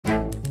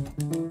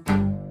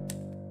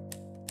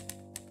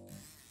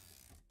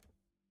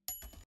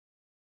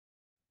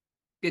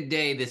Good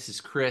day, this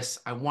is Chris.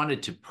 I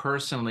wanted to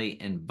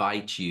personally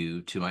invite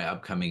you to my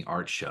upcoming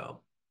art show.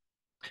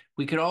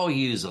 We could all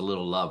use a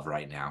little love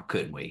right now,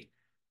 couldn't we?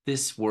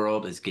 This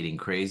world is getting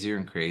crazier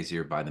and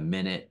crazier by the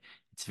minute.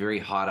 It's very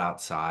hot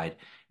outside,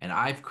 and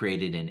I've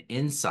created an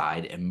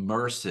inside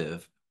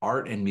immersive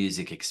art and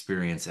music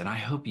experience, and I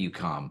hope you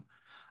come.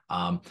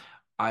 Um,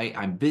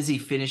 I'm busy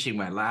finishing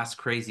my last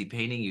crazy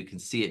painting. You can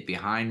see it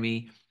behind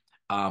me.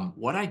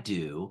 What I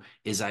do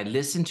is I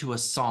listen to a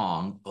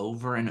song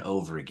over and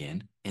over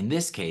again, in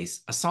this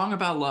case, a song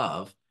about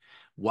love,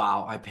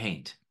 while I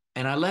paint.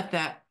 And I let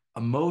that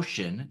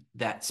emotion,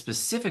 that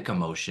specific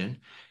emotion,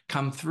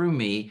 come through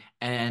me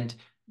and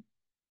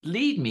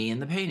lead me in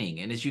the painting.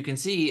 And as you can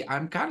see,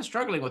 I'm kind of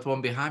struggling with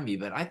one behind me,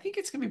 but I think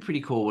it's going to be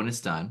pretty cool when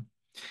it's done.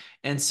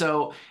 And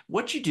so,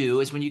 what you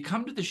do is when you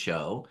come to the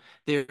show,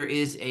 there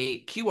is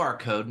a QR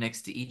code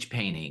next to each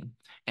painting,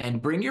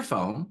 and bring your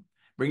phone,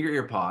 bring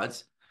your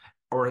earpods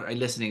or a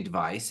listening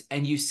device,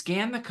 and you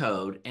scan the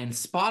code, and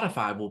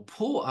Spotify will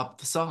pull up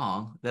the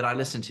song that I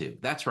listen to.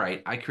 That's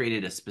right, I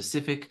created a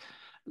specific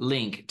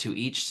link to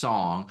each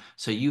song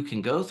so you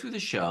can go through the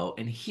show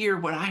and hear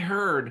what I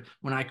heard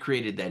when I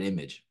created that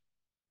image.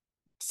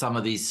 Some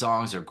of these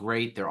songs are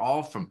great. They're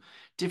all from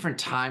different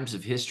times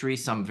of history,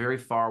 some very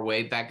far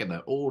away back in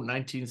the old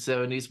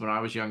 1970s when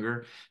I was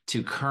younger,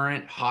 to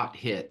current hot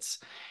hits.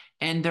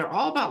 And they're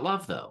all about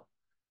love, though,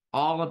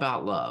 all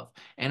about love.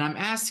 And I'm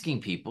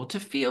asking people to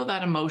feel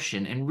that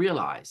emotion and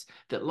realize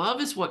that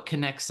love is what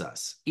connects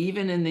us,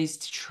 even in these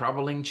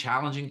troubling,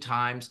 challenging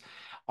times,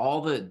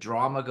 all the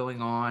drama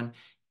going on.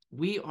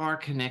 We are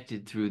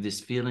connected through this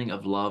feeling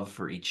of love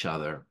for each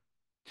other.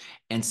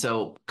 And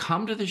so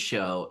come to the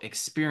show,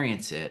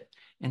 experience it,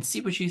 and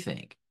see what you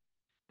think.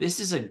 This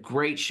is a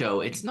great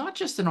show. It's not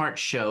just an art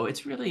show,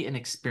 it's really an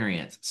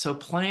experience. So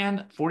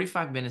plan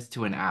 45 minutes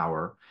to an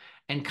hour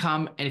and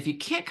come. And if you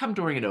can't come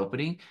during an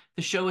opening,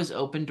 the show is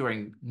open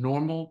during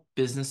normal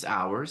business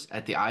hours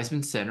at the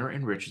Eisemann Center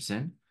in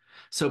Richardson.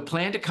 So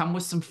plan to come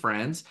with some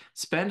friends,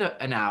 spend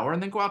an hour,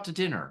 and then go out to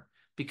dinner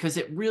because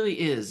it really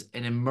is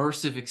an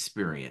immersive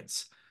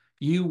experience.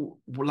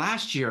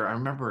 Last year, I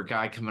remember a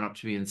guy coming up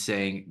to me and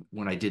saying,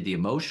 when I did the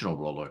emotional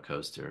roller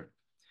coaster,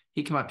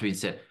 he came up to me and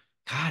said,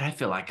 God, I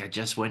feel like I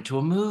just went to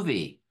a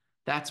movie.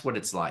 That's what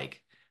it's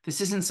like.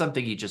 This isn't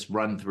something you just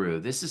run through.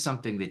 This is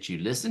something that you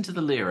listen to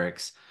the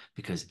lyrics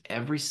because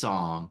every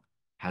song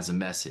has a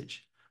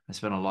message. I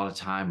spent a lot of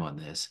time on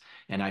this,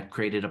 and I've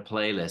created a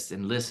playlist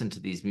and listened to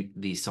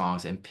these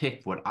songs and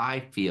picked what I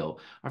feel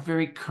are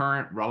very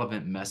current,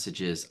 relevant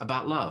messages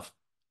about love.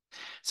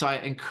 So I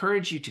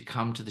encourage you to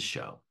come to the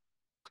show.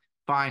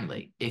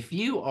 Finally, if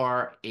you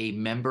are a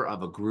member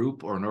of a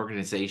group or an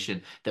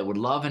organization that would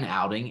love an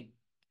outing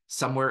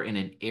somewhere in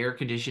an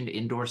air-conditioned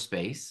indoor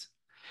space,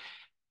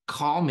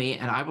 call me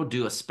and I will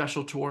do a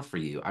special tour for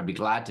you. I'd be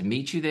glad to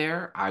meet you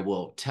there. I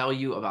will tell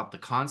you about the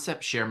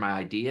concept, share my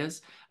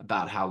ideas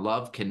about how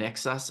love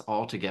connects us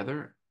all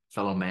together,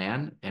 fellow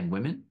man and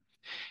women,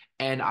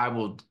 and I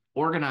will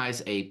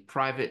organize a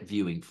private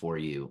viewing for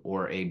you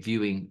or a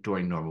viewing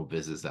during normal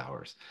business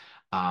hours.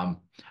 Um,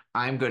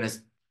 I'm going to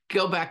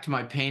go back to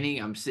my painting.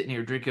 I'm sitting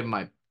here drinking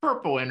my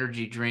purple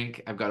energy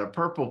drink. I've got a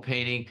purple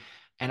painting,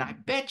 and I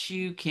bet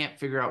you can't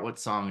figure out what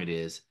song it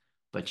is,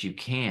 but you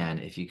can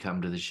if you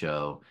come to the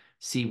show,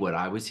 see what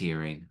I was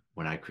hearing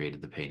when I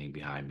created the painting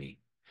behind me.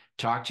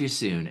 Talk to you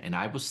soon, and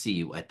I will see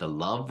you at the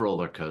Love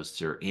Roller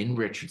Coaster in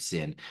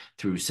Richardson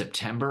through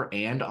September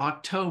and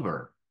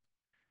October.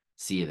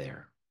 See you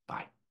there.